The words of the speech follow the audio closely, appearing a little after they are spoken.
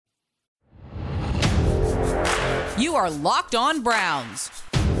You are Locked On Browns,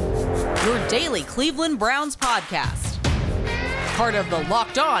 your daily Cleveland Browns podcast. Part of the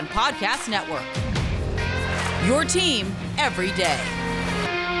Locked On Podcast Network, your team every day.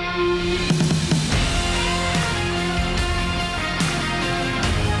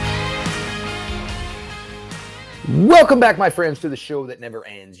 Welcome back, my friends, to the show that never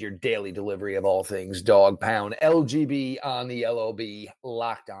ends, your daily delivery of all things Dog Pound, LGB on the LOB,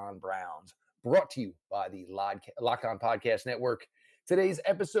 Locked On Browns, brought to you by the Locked On Podcast Network. Today's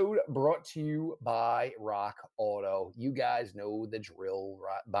episode brought to you by Rock Auto. You guys know the drill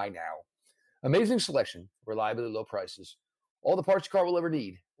by now. Amazing selection, reliably low prices, all the parts your car will ever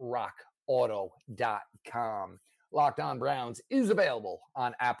need, rockauto.com. Locked On Browns is available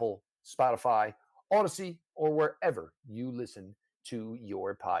on Apple, Spotify, Odyssey, or wherever you listen to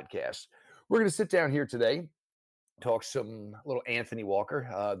your podcasts. We're going to sit down here today, talk some little Anthony Walker.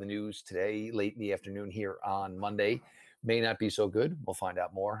 The news today, late in the afternoon here on Monday, may not be so good. We'll find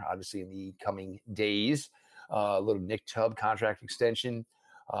out more, obviously, in the coming days. A little Nick Chubb contract extension.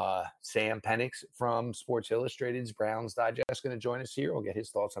 Sam Penix from Sports Illustrated's Browns Digest going to join us here. We'll get his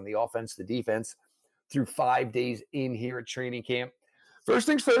thoughts on the offense, the defense, through 5 days in here at training camp. First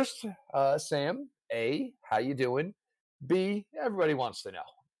things first, Sam, A, how you doing? B, everybody wants to know.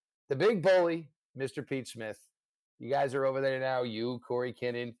 The big bully, Mr. Pete Smith. You guys are over there now, you, Corey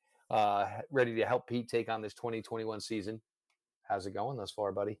Kinnan, ready to help Pete take on this 2021 season. How's it going thus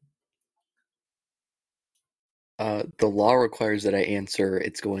far, buddy? The law requires that I answer,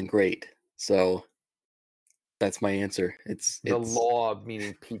 it's going great. So that's my answer. It's the law,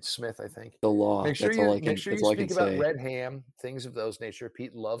 meaning Pete Smith, I think. The law. Make sure that's you, all I can, make sure you speak about red ham, things of those nature.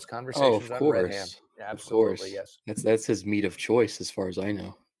 Pete loves conversations on red ham. Absolutely, yes. That's his meat of choice, as far as I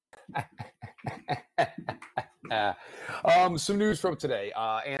know. Some news from today.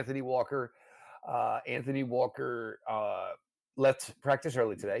 Anthony Walker left practice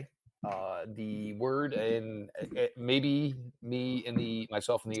early today. The word, and maybe me and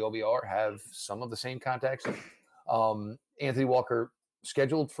myself and the OBR have some of the same contacts. Anthony Walker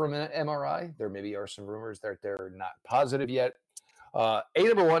scheduled for an MRI. There maybe are some rumors that they're not positive yet.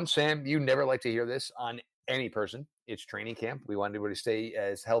 Number one, Sam, you never like to hear this on any person. It's training camp. We want everybody to stay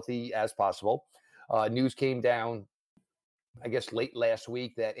as healthy as possible. News came down, I guess, late last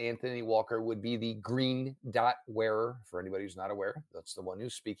week that Anthony Walker would be the green dot wearer. For anybody who's not aware, that's the one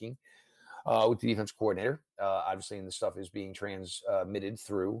who's speaking with the defense coordinator. Obviously, and the stuff is being transmitted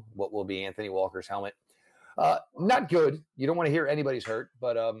through what will be Anthony Walker's helmet. Not good. You don't want to hear anybody's hurt,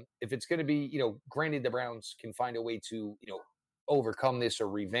 but if it's going to be, granted, the Browns can find a way to, overcome this or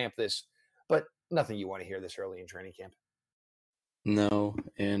revamp this, but nothing you want to hear this early in training camp. No,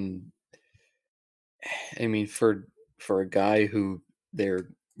 and I mean, for a guy who they're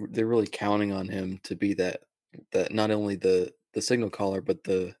really counting on him to be that not only the signal caller, but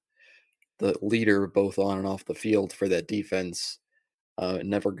the leader both on and off the field for that defense.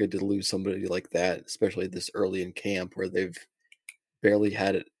 Never good to lose somebody like that, especially this early in camp where they've barely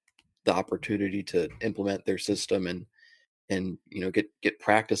had the opportunity to implement their system and get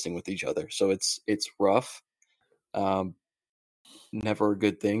practicing with each other. So it's rough. Never a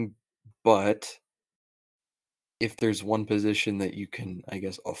good thing, but if there's one position that you can, I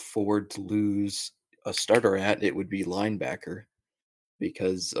guess, afford to lose a starter at, it would be linebacker,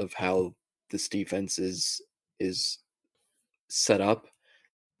 because of how this defense is set up,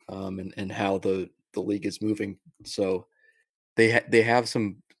 and how the league is moving. So they have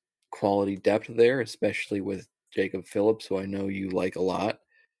some quality depth there, especially with Jacob Phillips, who I know you like a lot.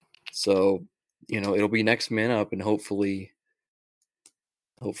 So it'll be next man up, and hopefully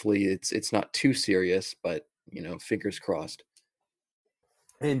it's not too serious, but fingers crossed.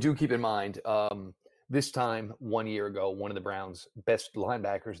 And do keep in mind, this time 1 year ago, one of the Browns' best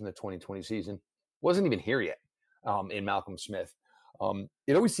linebackers in the 2020 season wasn't even here yet, in Malcolm Smith.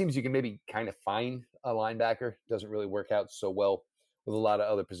 It always seems you can maybe kind of find a linebacker. Doesn't really work out so well with a lot of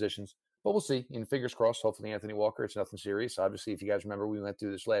other positions. But we'll see. And fingers crossed, hopefully Anthony Walker, it's nothing serious. Obviously, if you guys remember, we went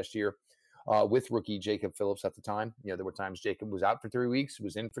through this last year with rookie Jacob Phillips at the time. There were times Jacob was out for 3 weeks,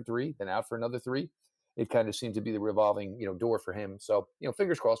 was in for 3, then out for another 3. It kind of seemed to be the revolving, door for him. So,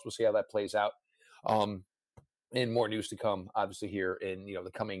 fingers crossed, we'll see how that plays out. And more news to come, obviously, here in,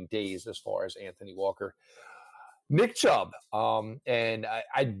 the coming days as far as Anthony Walker. Nick Chubb, and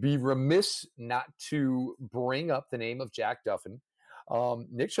I'd be remiss not to bring up the name of Jack Duffin.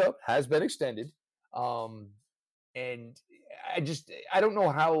 Nick Chubb has been extended, and I don't know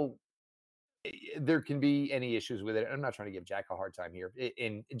how there can be any issues with it. I'm not trying to give Jack a hard time here.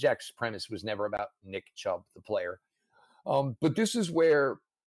 And Jack's premise was never about Nick Chubb, the player. But this is where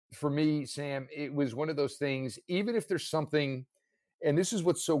for me, Sam, it was one of those things, even if there's something, and this is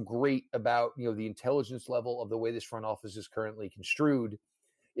what's so great about, the intelligence level of the way this front office is currently construed,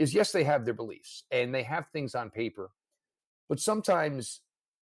 is yes, they have their beliefs and they have things on paper, but sometimes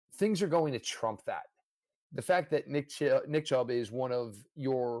things are going to trump that. The fact that Nick Chubb is one of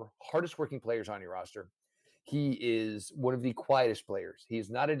your hardest working players on your roster. He is one of the quietest players. He is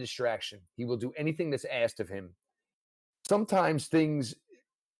not a distraction. He will do anything that's asked of him. Sometimes things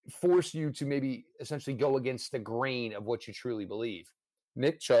force you to maybe essentially go against the grain of what you truly believe.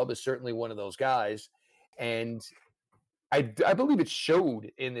 Nick Chubb is certainly one of those guys. And I believe it showed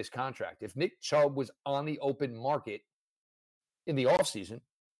in this contract. If Nick Chubb was on the open market in the offseason,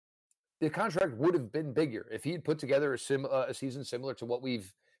 the contract would have been bigger. If he had put together a season similar to what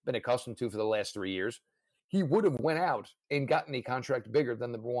we've been accustomed to for the last 3 years, he would have went out and gotten a contract bigger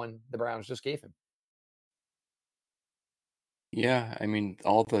than the one the Browns just gave him. Yeah, I mean,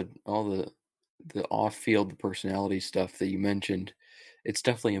 all the off-field personality stuff that you mentioned, it's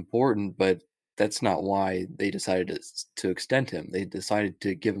definitely important, but that's not why they decided to extend him. They decided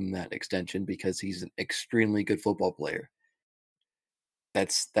to give him that extension because he's an extremely good football player.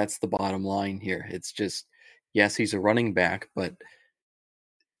 That's the bottom line here. It's just, yes, he's a running back, but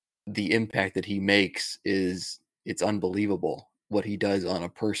the impact that he makes it's unbelievable. What he does on a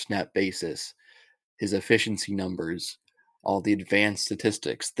per snap basis, his efficiency numbers, all the advanced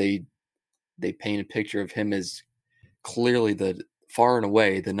statistics, they paint a picture of him as clearly the far and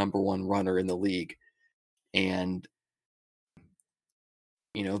away the number one runner in the league. And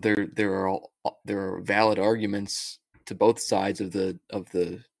there are valid arguments to both sides of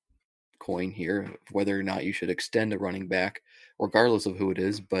the coin here of whether or not you should extend a running back, regardless of who it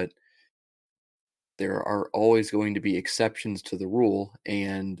is, but there are always going to be exceptions to the rule,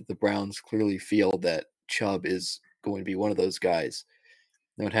 and the Browns clearly feel that Chubb is going to be one of those guys.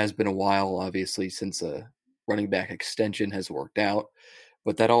 Now, it has been a while, obviously, since a running back extension has worked out,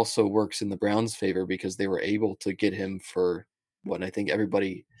 but that also works in the Browns' favor because they were able to get him for what I think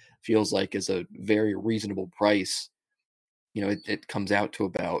everybody feels like is a very reasonable price. It comes out to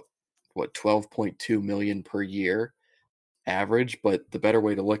about, 12.2 million per year average, but the better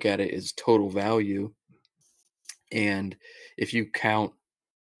way to look at it is total value. And if you count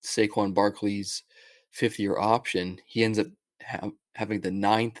Saquon Barkley's fifth-year option, he ends up having the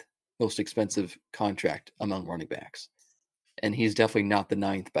ninth most expensive contract among running backs, and he's definitely not the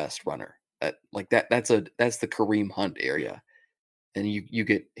ninth best runner. That's the Kareem Hunt area, and you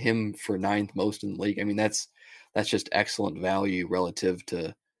get him for ninth most in the league. I mean, that's just excellent value relative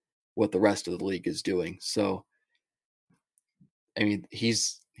to what the rest of the league is doing. So, I mean,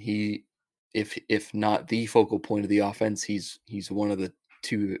 if not the focal point of the offense, he's one of the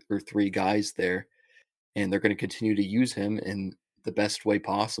 2 or 3 guys there, and they're going to continue to use him in the best way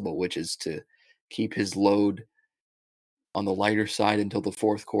possible, which is to keep his load on the lighter side until the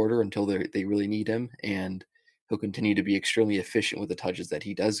fourth quarter, until they really need him, and he'll continue to be extremely efficient with the touches that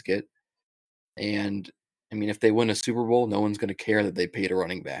he does get. And I mean, if they win a Super Bowl, no one's going to care that they paid a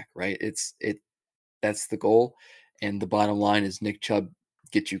running back, right? That's the goal, and the bottom line is Nick Chubb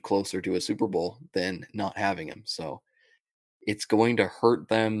gets you closer to a Super Bowl than not having him. So it's going to hurt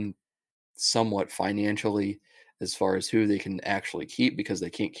them somewhat financially as far as who they can actually keep because they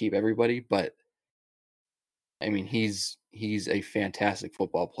can't keep everybody. But I mean, he's a fantastic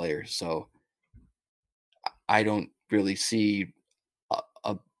football player. So I don't really see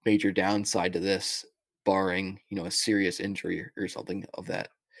a major downside to this, barring a serious injury or something of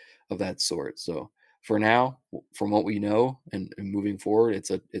that sort. So for now, from what we know and moving forward,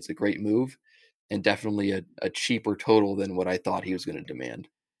 it's a great move and definitely a cheaper total than what I thought he was going to demand.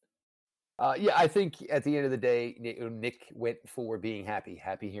 Yeah, I think at the end of the day, Nick went for being happy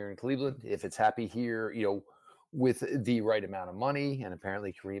here in Cleveland. If it's happy here, with the right amount of money, and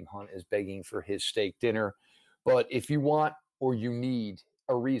apparently Kareem Hunt is begging for his steak dinner. But if you want or you need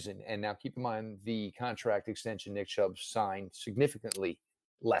a reason, and now keep in mind the contract extension Nick Chubb signed significantly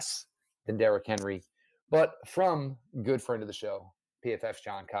less than Derrick Henry, but from good friend of the show, PFF's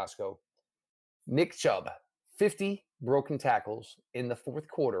John Costco, Nick Chubb, 50 broken tackles in the fourth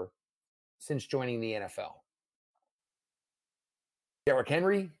quarter since joining the NFL. Derrick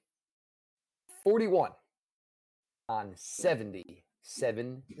Henry, 41 on 70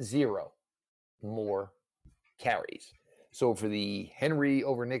 more carries. So for the Henry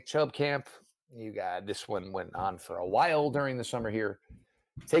over Nick Chubb camp, you got this one went on for a while during the summer here.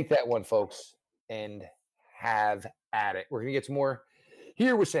 Take that one, folks, and have at it. We're going to get some more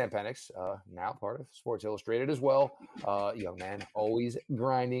here with Sam Penix, now part of Sports Illustrated as well. Young man, always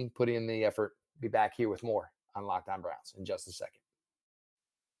grinding, putting in the effort. Be back here with more on Locked On Browns in just a second.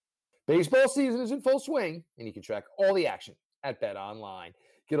 Baseball season is in full swing, and you can track all the action at Bet Online.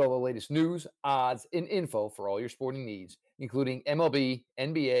 Get all the latest news, odds, and info for all your sporting needs, including MLB,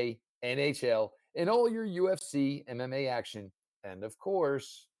 NBA, NHL, and all your UFC, MMA action, and of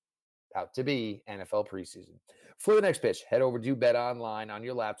course, about to be NFL preseason. For the next pitch, head over to Bet Online on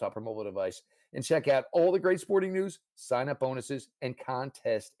your laptop or mobile device and check out all the great sporting news, sign-up bonuses, and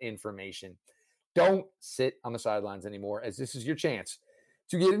contest information. Don't sit on the sidelines anymore, as this is your chance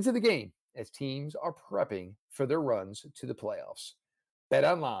to get into the game as teams are prepping for their runs to the playoffs. Bet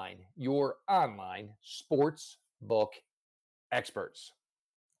Online, your online sports book experts.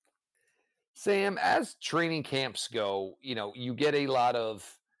 Sam, as training camps go, you get a lot of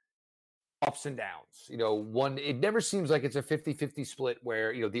ups and downs. It never seems like it's a 50-50 split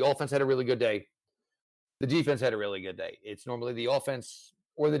where, the offense had a really good day. The defense had a really good day. It's normally the offense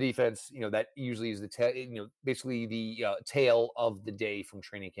or the defense, that usually is basically the tail of the day from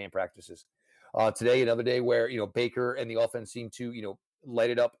training camp practices. Today, another day where, Baker and the offense seem to,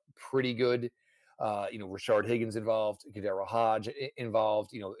 light it up pretty good. Rashard Higgins involved, Kadero Hodge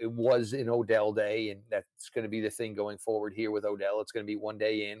involved. It was an Odell day, and that's going to be the thing going forward here with Odell. It's going to be one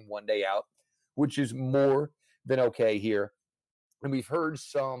day in, one day out, which is more than okay here. And we've heard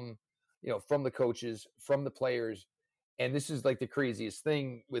some, from the coaches, from the players, and this is like the craziest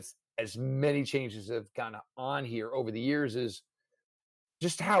thing with as many changes have gone on here over the years is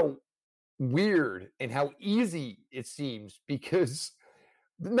just how weird and how easy it seems because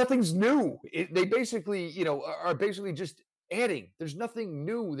nothing's new. They basically, are basically just adding. There's nothing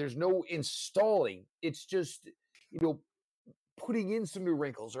new. There's no installing. It's just, putting in some new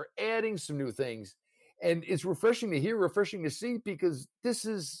wrinkles or adding some new things. And it's refreshing to hear, refreshing to see, because this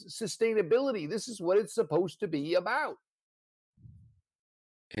is sustainability. This is what it's supposed to be about.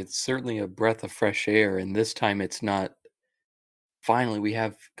 It's certainly a breath of fresh air, and this time it's not. Finally, we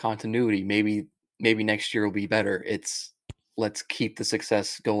have continuity. Maybe next year will be better. It's let's keep the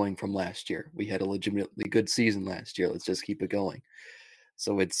success going from last year. We had a legitimately good season last year. Let's just keep it going.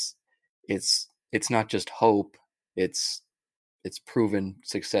 So it's not just hope. It's proven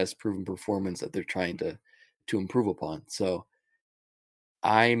success, proven performance that they're trying to improve upon. So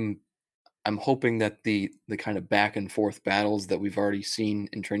I'm hoping that the kind of back and forth battles that we've already seen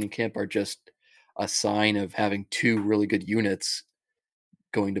in training camp are just a sign of having two really good units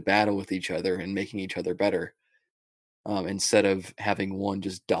going to battle with each other and making each other better, instead of having one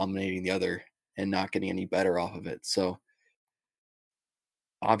just dominating the other and not getting any better off of it. So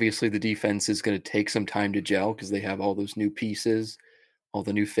obviously the defense is going to take some time to gel because they have all those new pieces, all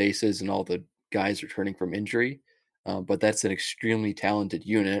the new faces, and all the guys returning from injury. But that's an extremely talented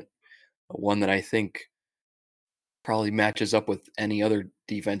unit, one that I think probably matches up with any other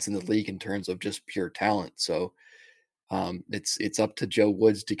defense in the league in terms of just pure talent. So it's up to Joe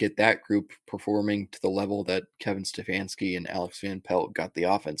Woods to get that group performing to the level that Kevin Stefanski and Alex Van Pelt got the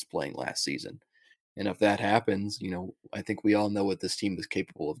offense playing last season. And if that happens, I think we all know what this team is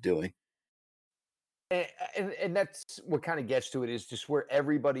capable of doing. And that's what kind of gets to it, is just where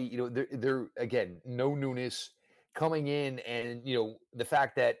everybody, they're again, no newness coming in, and the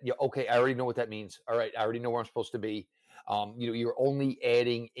fact that okay, I already know what that means. All right, I already know where I'm supposed to be. You're only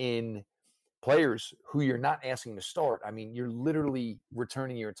adding in players who you're not asking to start. I mean, you're literally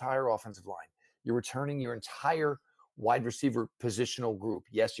returning your entire offensive line. You're returning your entire wide receiver positional group.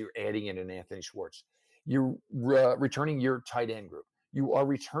 Yes, you're adding in an Anthony Schwartz. You're returning your tight end group. You are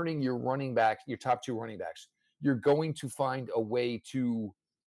returning your running back, your top two running backs. You're going to find a way to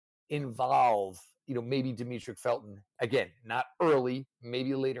involve, maybe Demetric Felton. Again, not early,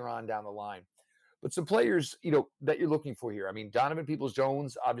 maybe later on down the line. But some players, that you're looking for here. I mean, Donovan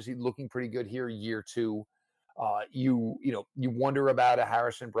Peoples-Jones, obviously looking pretty good here, year two. You wonder about a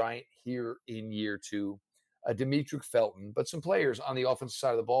Harrison Bryant here in year two, a Demetric Felton, but some players on the offensive side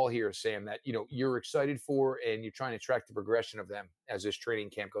of the ball here, Sam, that, you're excited for, and you're trying to track the progression of them as this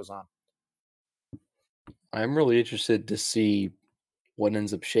training camp goes on. I'm really interested to see what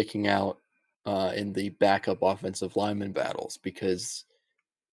ends up shaking out in the backup offensive lineman battles, because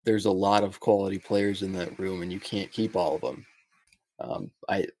there's a lot of quality players in that room, and you can't keep all of them.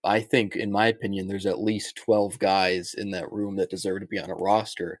 I think, in my opinion, there's at least 12 guys in that room that deserve to be on a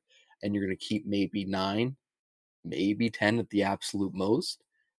roster, and you're going to keep maybe 9, maybe 10 at the absolute most.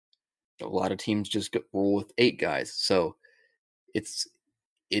 A lot of teams just roll with 8 guys. So it's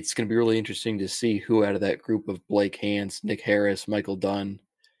going to be really interesting to see who out of that group of Blake Hance, Nick Harris, Michael Dunn,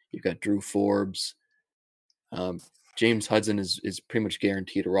 you've got Drew Forbes. James Hudson is pretty much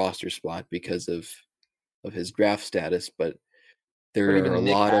guaranteed a roster spot because of his draft status, but But There are even a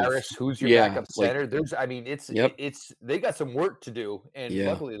Nick lot of Harris, who's your yeah, backup like center, there's I mean, yep, it's they got some work to do, and yeah.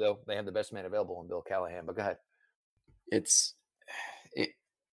 luckily, though, they have the best man available in Bill Callahan, but go ahead. It's it,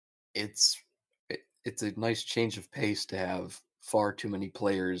 it's it's a nice change of pace to have far too many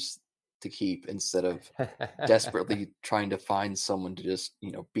players to keep instead of desperately trying to find someone to just,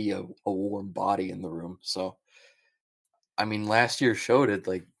 be a warm body in the room. So, I mean, last year showed it,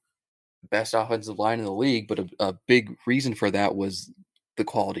 like, best offensive line in the league, but a big reason for that was the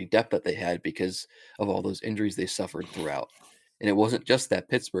quality depth that they had because of all those injuries they suffered throughout. And it wasn't just that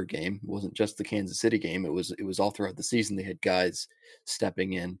Pittsburgh game, it wasn't just the Kansas City game. It was all throughout the season. They had guys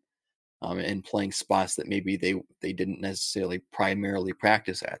stepping in and playing spots that maybe they didn't necessarily primarily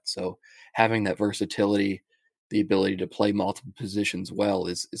practice at. So having that versatility, the ability to play multiple positions well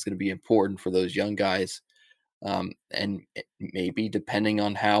is going to be important for those young guys. And maybe depending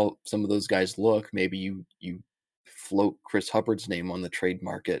on how some of those guys look, maybe you float Chris Hubbard's name on the trade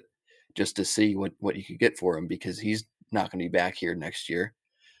market just to see what you could get for him because he's not going to be back here next year.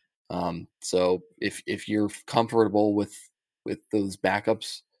 So if you're comfortable with those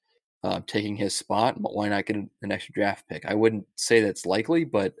backups taking his spot, why not get an extra draft pick? I wouldn't say that's likely,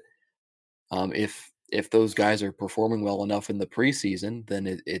 but if those guys are performing well enough in the preseason,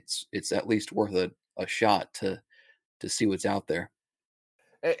 then it's at least worth a shot to see what's out there.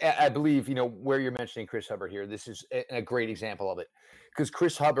 I believe, where you're mentioning Chris Hubbard here, this is a great example of it. Because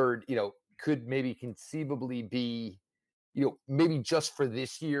Chris Hubbard, could maybe conceivably be, maybe just for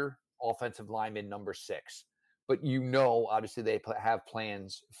this year, offensive lineman number 6. But obviously they have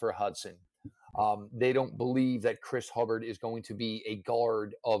plans for Hudson. They don't believe that Chris Hubbard is going to be a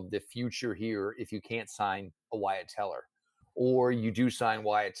guard of the future here if you can't sign a Wyatt Teller. Or you do sign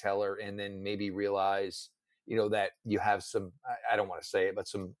Wyatt Teller and then maybe realize that you have some, I don't want to say it, but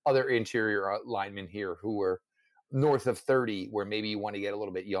some other interior linemen here who are north of 30, where maybe you want to get a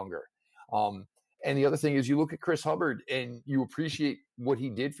little bit younger. And the other thing is you look at Chris Hubbard and you appreciate what he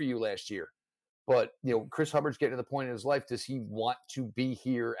did for you last year. But, Chris Hubbard's getting to the point in his life, does he want to be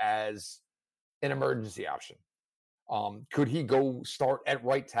here as an emergency option? Could he go start at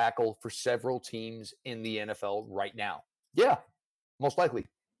right tackle for several teams in the NFL right now? Yeah, most likely.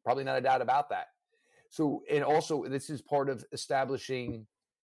 Probably not a doubt about that. So, and also this is part of establishing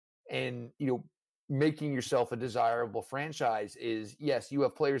and, making yourself a desirable franchise is, yes, you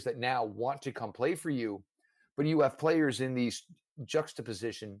have players that now want to come play for you, but you have players in these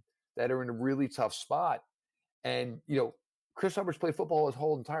juxtaposition that are in a really tough spot. And, Chris Hubbard's played football his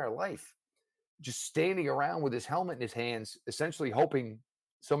whole entire life, just standing around with his helmet in his hands, essentially hoping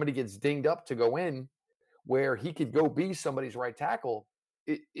somebody gets dinged up to go in where he could go be somebody's right tackle.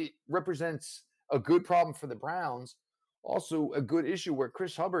 It represents a good problem for the Browns, also a good issue where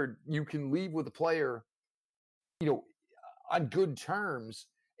Chris Hubbard, you can leave with a player, on good terms,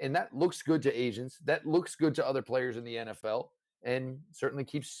 and that looks good to agents. That looks good to other players in the NFL, and certainly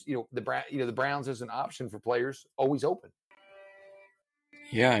keeps the Browns as an option for players always open.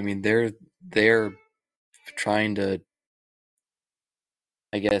 Yeah, I mean they're trying to,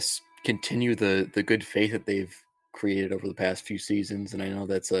 I guess, continue the good faith that they've created over the past few seasons, and I know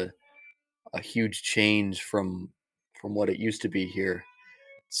that's a huge change from what it used to be here.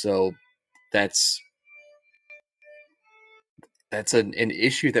 So that's an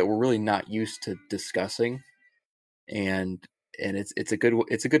issue that we're really not used to discussing, and it's a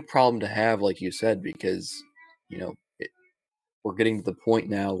good problem to have, like you said, because we're getting to the point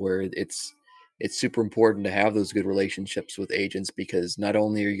now where it's super important to have those good relationships with agents because not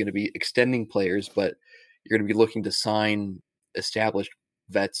only are you going to be extending players, but you're going to be looking to sign established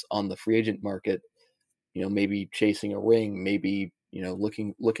vets on the free agent market. Maybe chasing a ring, maybe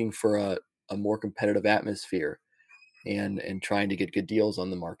looking for a more competitive atmosphere, and trying to get good deals on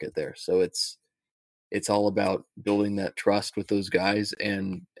the market there. So it's all about building that trust with those guys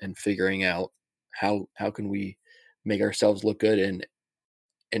and figuring out how can we make ourselves look good,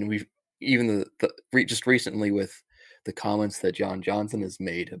 and we've even just recently with the comments that John Johnson has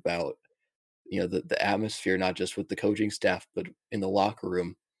made about the atmosphere, not just with the coaching staff but in the locker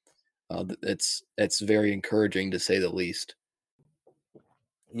room. It's very encouraging to say the least.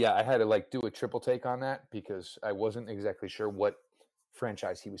 Yeah, I had to do a triple take on that because I wasn't exactly sure what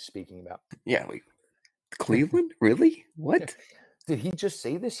franchise he was speaking about. Yeah, like Cleveland, really? What? Did he just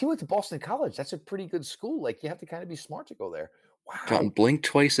say this? He went to Boston College. That's a pretty good school. You have to kind of be smart to go there. Wow. John, blink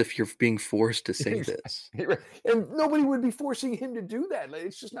twice if you're being forced to say this. And nobody would be forcing him to do that.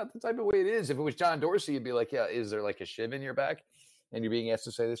 It's just not the type of way it is. If it was John Dorsey, you'd be like, yeah, is there a shiv in your back? And you're being asked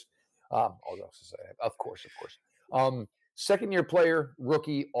to say this? I'll also say, of course. Second-year player,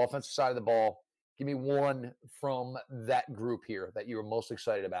 rookie, offensive side of the ball, Give me one from that group here that you were most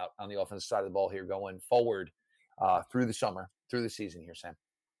excited about on the offensive side of the ball here going forward through the summer, through the season here, Sam.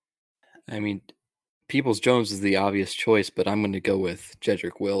 I mean, Peoples-Jones is the obvious choice, but I'm going to go with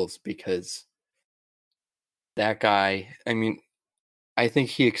Jedrick Wills because that guy, I think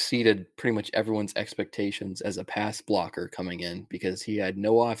he exceeded pretty much everyone's expectations as a pass blocker coming in because he had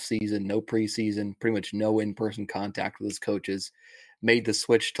no offseason, no preseason, pretty much no in-person contact with his coaches, made the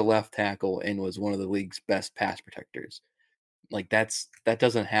switch to left tackle, and was one of the league's best pass protectors. Like that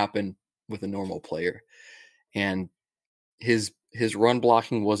doesn't happen with a normal player. And his run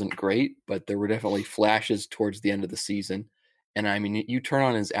blocking wasn't great, but there were definitely flashes towards the end of the season. And I mean, you turn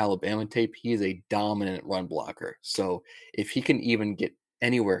on his Alabama tape, he is a dominant run blocker. So if he can even get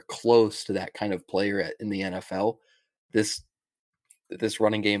anywhere close to that kind of player in the NFL, this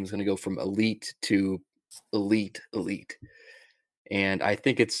running game is going to go from elite to elite. And I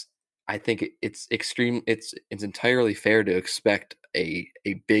think it's extreme. It's entirely fair to expect a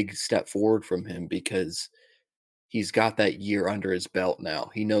big step forward from him because he's got that year under his belt now.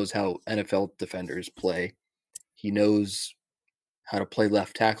 He knows how NFL defenders play. He knows how to play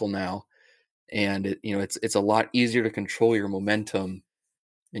left tackle now, and it's a lot easier to control your momentum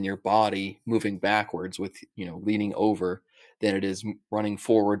in your body moving backwards with leaning over than it is running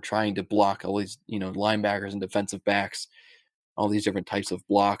forward trying to block all these linebackers and defensive backs, all these different types of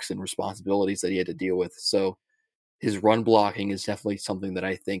blocks and responsibilities that he had to deal with. So his run blocking is definitely something that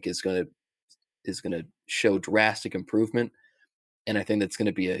I think is going to show drastic improvement. And I think that's going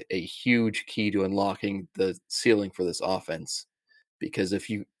to be a huge key to unlocking the ceiling for this offense. Because if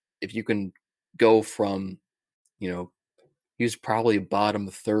you can go from, he was probably bottom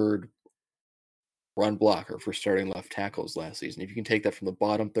third run blocker for starting left tackles last season. If you can take that from the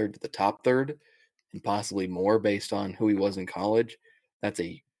bottom third to the top third and possibly more based on who he was in college, that's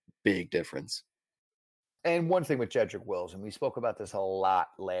a big difference. And one thing with Jedrick Wills, and we spoke about this a lot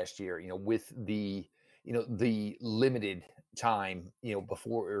last year, with the limited time,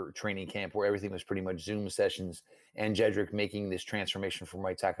 before training camp where everything was pretty much Zoom sessions and Jedrick making this transformation from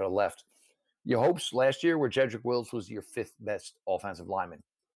right tackle to left. Your hopes last year were Jedrick Wills was your fifth best offensive lineman.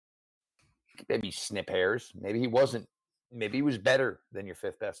 Maybe snip hairs. Maybe he wasn't. Maybe he was better than your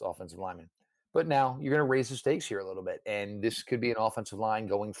fifth best offensive lineman. But now you're going to raise the stakes here a little bit. And this could be an offensive line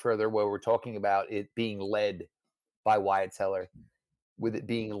going further where we're talking about it being led by Wyatt Teller, with it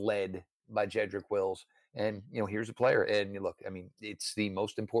being led by Jedrick Wills. And, here's a player. And look, it's the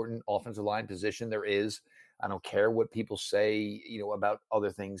most important offensive line position there is. I don't care what people say, about other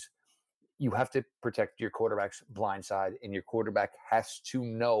things. You have to protect your quarterback's blind side, and your quarterback has to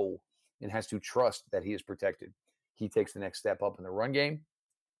know and has to trust that he is protected. He takes the next step up in the run game.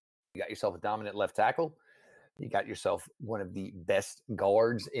 You got yourself a dominant left tackle. You got yourself one of the best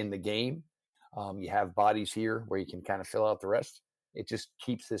guards in the game. You have bodies here where you can kind of fill out the rest. It just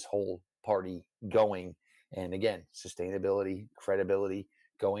keeps this whole party going. And again, sustainability, credibility,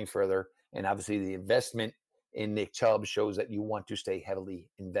 going further. And obviously the investment in Nick Chubb shows that you want to stay heavily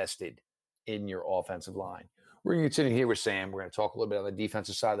invested in your offensive line. We're going to be sitting here with Sam. We're going to talk a little bit on the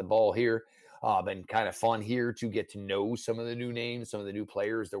defensive side of the ball here. Been kind of fun here to get to know some of the new names, some of the new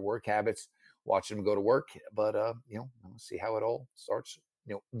players, their work habits, watch them go to work. But, we'll see how it all starts,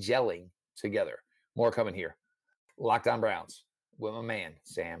 gelling together. More coming here. Locked On Browns with my man,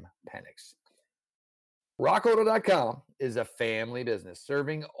 Sam Penix. RockAuto.com is a family business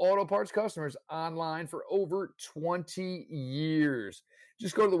serving auto parts customers online for over 20 years.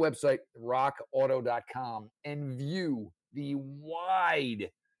 Just go to the website, rockauto.com, and view the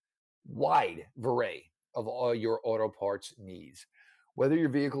wide array of all your auto parts needs. Whether your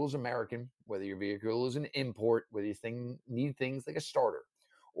vehicle is American, whether your vehicle is an import, whether you need things like a starter,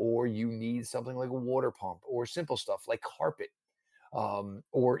 or you need something like a water pump, or simple stuff like carpet,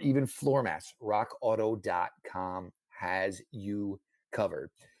 or even floor mats, rockauto.com has you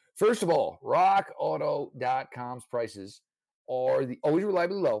covered. First of all, rockauto.com's prices are always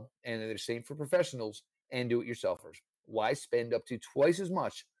reliably low, and they're the same for professionals and do-it-yourselfers. Why spend up to twice as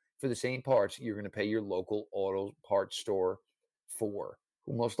much for the same parts you're going to pay your local auto parts store for,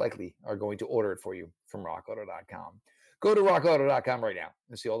 who most likely are going to order it for you from rockauto.com. Go to rockauto.com right now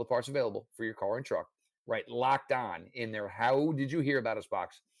and see all the parts available for your car and truck. Right, Locked On in there. How did you hear about us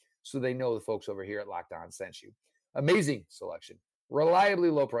box? So they know the folks over here at Locked On sent you. Amazing selection, reliably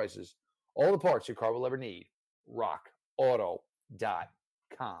low prices, all the parts your car will ever need. RockAuto.com.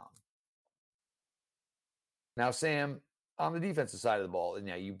 Now, Sam, on the defensive side of the ball, and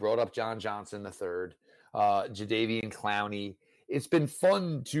you brought up John Johnson III, Jadeveon Clowney. It's been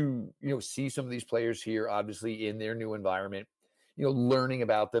fun to see some of these players here, obviously in their new environment. learning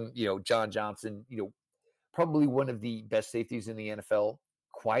about them. John Johnson, probably one of the best safeties in the NFL,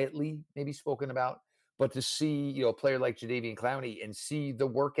 quietly maybe spoken about. But to see, a player like Jadeveon Clowney and see the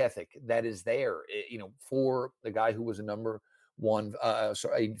work ethic that is there, for the guy who was a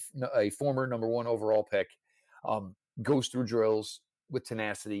former number one overall pick, goes through drills with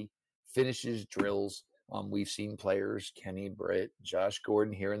tenacity, finishes drills. We've seen players, Kenny Britt, Josh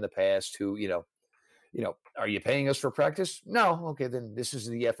Gordon here in the past who, are you paying us for practice? No. Okay, then this is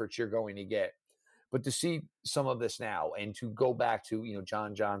the effort you're going to get. But to see some of this now and to go back to,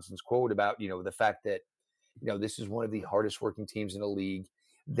 John Johnson's quote about, the fact that, this is one of the hardest working teams in the league.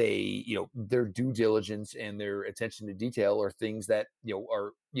 They, their due diligence and their attention to detail are things that,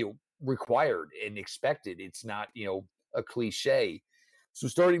 are, required and expected. It's not, a cliche. So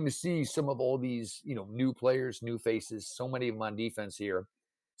starting to see some of all these, new players, new faces, so many of them on defense here.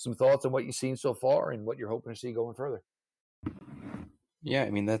 Some thoughts on what you've seen so far and what you're hoping to see going further. Yeah,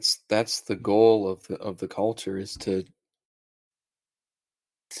 I mean that's the goal of the culture, is to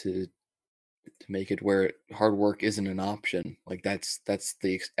make it where hard work isn't an option. Like that's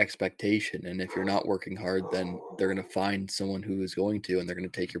the expectation. And if you're not working hard, then they're going to find someone who is going to, and they're going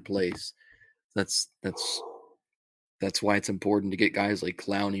to take your place. That's why it's important to get guys like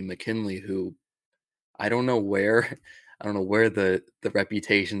Clowney, McKinley, who I don't know where the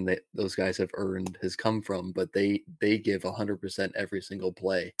reputation that those guys have earned has come from, but they give 100% every single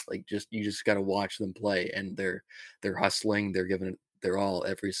play. Like you just got to watch them play, and they're hustling, they're giving it their all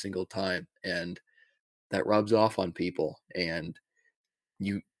every single time, and that rubs off on people. And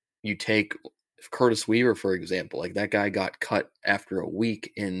you take Curtis Weaver, for example. Like that guy got cut after a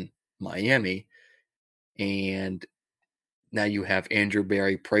week in Miami, and now you have Andrew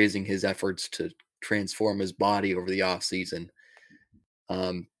Berry praising his efforts to transform his body over the offseason.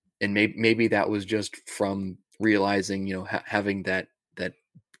 And maybe that was just from realizing, having that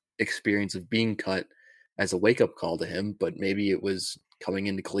experience of being cut as a wake-up call to him, but maybe it was coming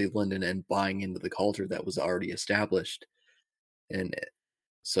into Cleveland and buying into the culture that was already established. And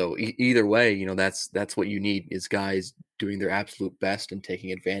so either way, that's what you need, is guys doing their absolute best and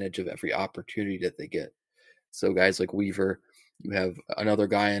taking advantage of every opportunity that they get. So guys like Weaver, you have another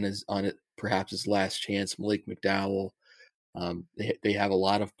guy on it, perhaps his last chance, Malik McDowell. They have a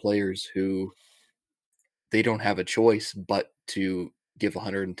lot of players who they don't have a choice but to give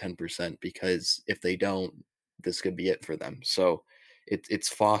 110%, because if they don't, this could be it for them. So it's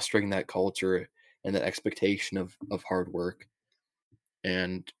fostering that culture and that expectation of hard work.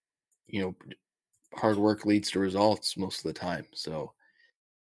 And, hard work leads to results most of the time. So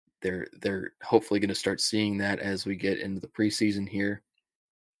they're hopefully going to start seeing that as we get into the preseason here.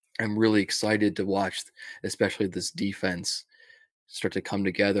 I'm really excited to watch, especially this defense start to come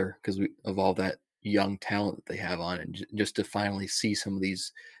together because of all that young talent that they have on it. And just to finally see some of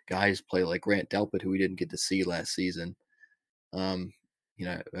these guys play, like Grant Delpit, who we didn't get to see last season. I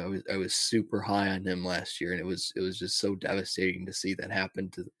was super high on him last year, and it was just so devastating to see that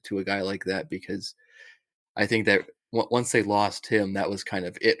happen to a guy like that, because I think that once they lost him, that was kind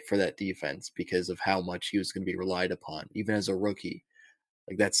of it for that defense, because of how much he was going to be relied upon, even as a rookie.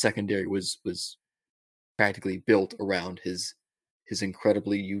 Like that secondary was practically built around his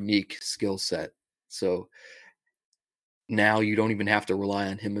incredibly unique skill set. So now you don't even have to rely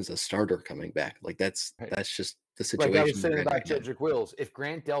on him as a starter coming back. Like that's just the situation. Like I was saying about Jedrick Wills, if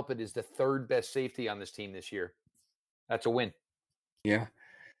Grant Delpit is the third best safety on this team this year, that's a win. Yeah,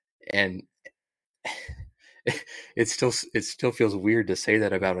 and it still feels weird to say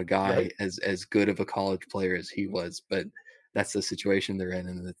that about a guy as good of a college player as he was, but that's the situation they're in,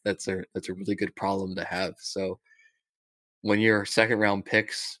 and that's a really good problem to have. So when your second round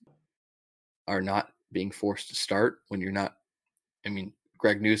picks are not being forced to start,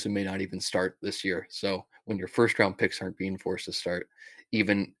 Greg Newsome may not even start this year. So when your first round picks aren't being forced to start,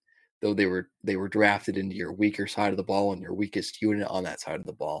 even though they were drafted into your weaker side of the ball and your weakest unit on that side of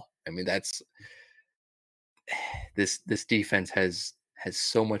the ball, that's this defense has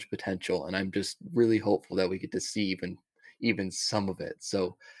so much potential, and I'm just really hopeful that we get to see even some of it.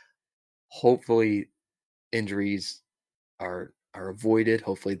 So hopefully injuries are avoided.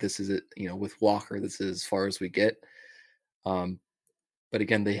 Hopefully this is it, with Walker, this is as far as we get. But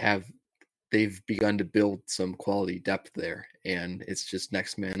again, they've begun to build some quality depth there, and it's just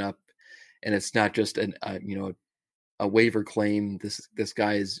next man up. And it's not just a waiver claim. This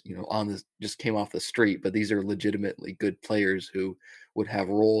guy is, just came off the street, but these are legitimately good players who would have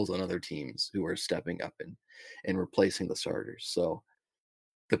roles on other teams who are stepping up and replacing the starters. So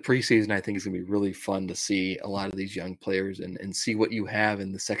the preseason, I think, is going to be really fun to see a lot of these young players and see what you have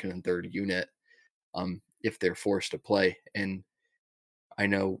in the second and third unit, if they're forced to play. And I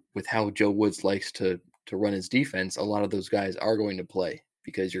know with how Joe Woods likes to run his defense, a lot of those guys are going to play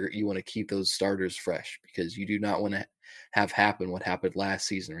because you want to keep those starters fresh because you do not want to have happen what happened last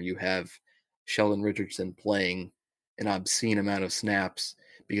season where you have Sheldon Richardson playing an obscene amount of snaps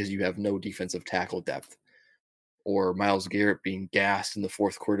because you have no defensive tackle depth, or Myles Garrett being gassed in the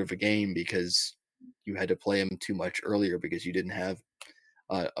fourth quarter of a game because you had to play him too much earlier because you didn't have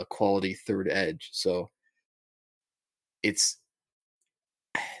a quality third edge. So it's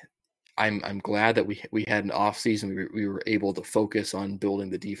I'm glad that we had an off season. We were able to focus on building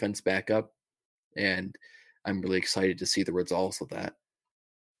the defense back up, and I'm really excited to see the results of that.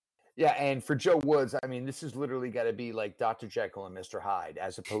 Yeah, and for Joe Woods, I mean, this has literally got to be like Dr. Jekyll and Mr. Hyde,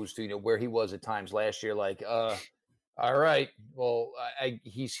 as opposed to where he was at times last year. Like, all right, well,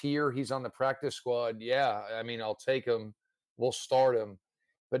 he's here, he's on the practice squad. Yeah, I mean, I'll take him. We'll start him.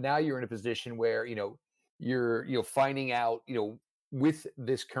 But now you're in a position where you're finding out with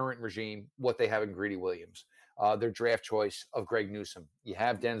this current regime what they have in Greedy Williams, their draft choice of Greg Newsome. You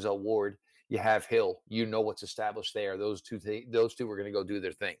have Denzel Ward, you have Hill. You know what's established there. Those two are going to go do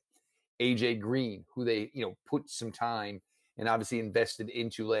their thing. AJ Green, who they put some time and obviously invested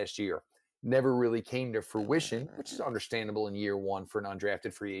into last year, never really came to fruition, which is understandable in year one for an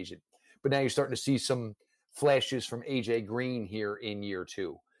undrafted free agent. But now you're starting to see some flashes from AJ Green here in year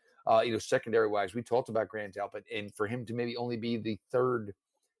two. Secondary wise, we talked about Grant Delpit, and for him to maybe only be the third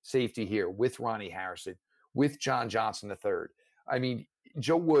safety here with Ronnie Harrison, with John Johnson the third. I mean,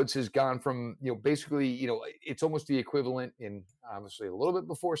 Joe Woods has gone from, basically, it's almost the equivalent in obviously a little bit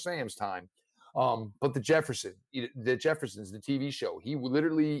before Sam's time. But the Jeffersons, the TV show, he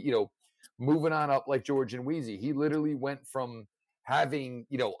literally, moving on up like George and Wheezy, he literally went from having,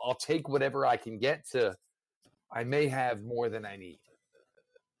 I'll take whatever I can get to I may have more than I need.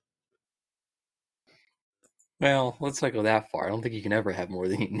 Well, let's not go that far. I don't think you can ever have more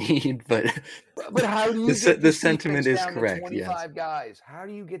than you need, but how do you get the sentiment is correct? 25 guys. How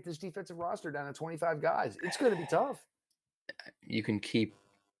do you get this defensive roster down to 25 guys? It's going to be tough. You can keep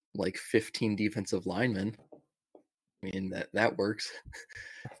like 15 defensive linemen. I mean that works,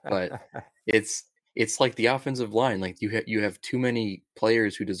 but it's like the offensive line. Like you have too many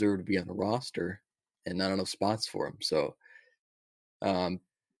players who deserve to be on the roster, and not enough spots for them. So,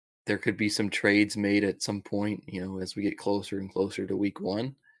 there could be some trades made at some point, as we get closer and closer to week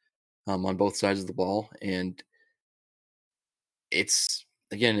one, on both sides of the ball. And it's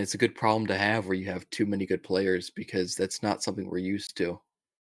a good problem to have where you have too many good players because that's not something we're used to,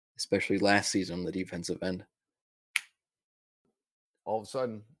 especially last season on the defensive end. All of a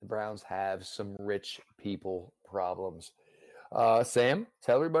sudden, the Browns have some rich people problems. Sam,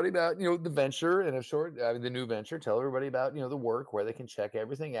 tell everybody about, the venture and the new venture. Tell everybody about, the work where they can check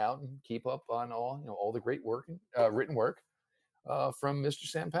everything out and keep up on all the great work, written work from Mr.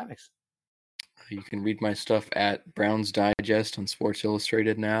 Sam Penix. You can read my stuff at Browns Digest on Sports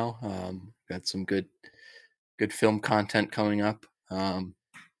Illustrated now. Got some good film content coming up.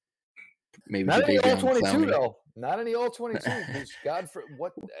 Maybe not any all 22 though. Not any all 22 because God for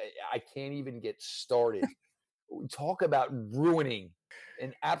what I can't even get started. We talk about ruining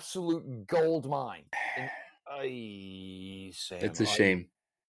an absolute gold mine. Sam, it's a shame.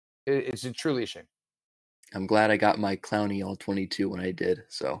 It's truly a shame. I'm glad I got my Clowney all 22 when I did.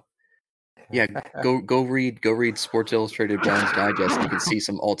 So, yeah, go read Sports Illustrated Browns Digest. You can see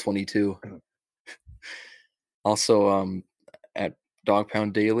some all 22. Also, at Dog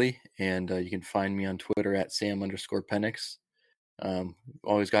Pound Daily, and you can find me on Twitter at Sam_Penix.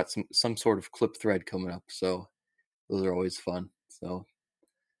 Always got some sort of clip thread coming up, so those are always fun. So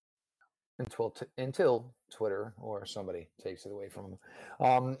until Twitter or somebody takes it away from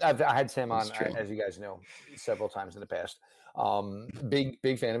them. I had Sam on, as you guys know, several times in the past.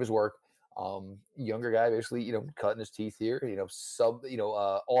 Big fan of his work. Younger guy, basically, cutting his teeth here.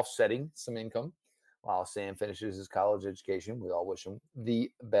 Offsetting some income while Sam finishes his college education. We all wish him the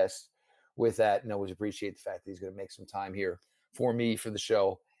best with that, and always appreciate the fact that he's going to make some time here for me for the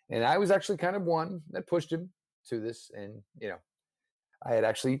show. And I was actually kind of one that pushed him to this, and I had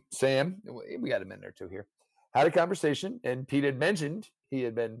actually Sam. We got a minute or two here. Had a conversation, and Pete had mentioned he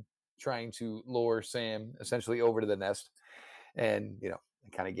had been trying to lure Sam essentially over to the nest, and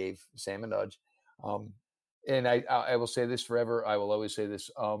I kind of gave Sam a nudge. And I will say this forever. I will always say this.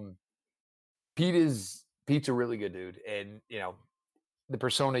 Pete's a really good dude, and the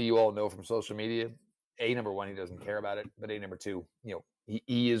persona you all know from social media. Number one, he doesn't care about it, but number two,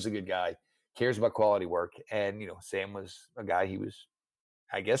 he is a good guy, cares about quality work, and Sam was a guy he was,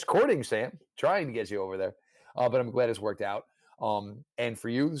 I guess, courting Sam, trying to get you over there. But I'm glad it's worked out. And for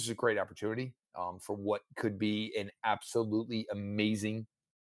you, this is a great opportunity for what could be an absolutely amazing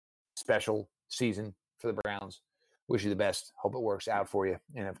special season for the Browns. Wish you the best. Hope it works out for you.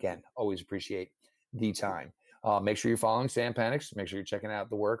 And again, always appreciate the time. Make sure you're following Sam Panics. Make sure you're checking out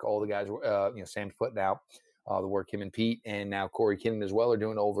the work all the guys, Sam's putting out the work him and Pete and now Corey Kinnan as well are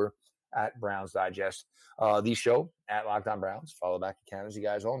doing over at Browns Digest. The show at Locked On Browns. Follow back account, as you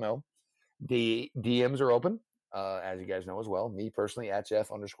guys all know. The DMs are open, as you guys know as well. Me personally at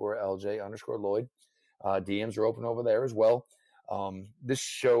Jeff_LJ_Lloyd. DMs are open over there as well. This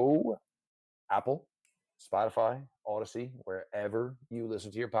show, Apple, Spotify, Odyssey, wherever you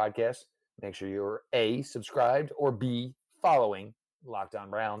listen to your podcast, make sure you're A, subscribed, or B, following Locked On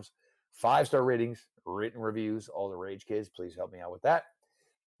Browns. 5-star ratings, written reviews, all the rage kids. Please help me out with that.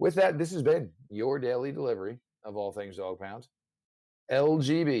 With that, this has been your daily delivery of all things Dog Pound.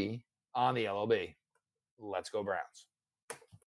 LGB on the LOB. Let's go Browns.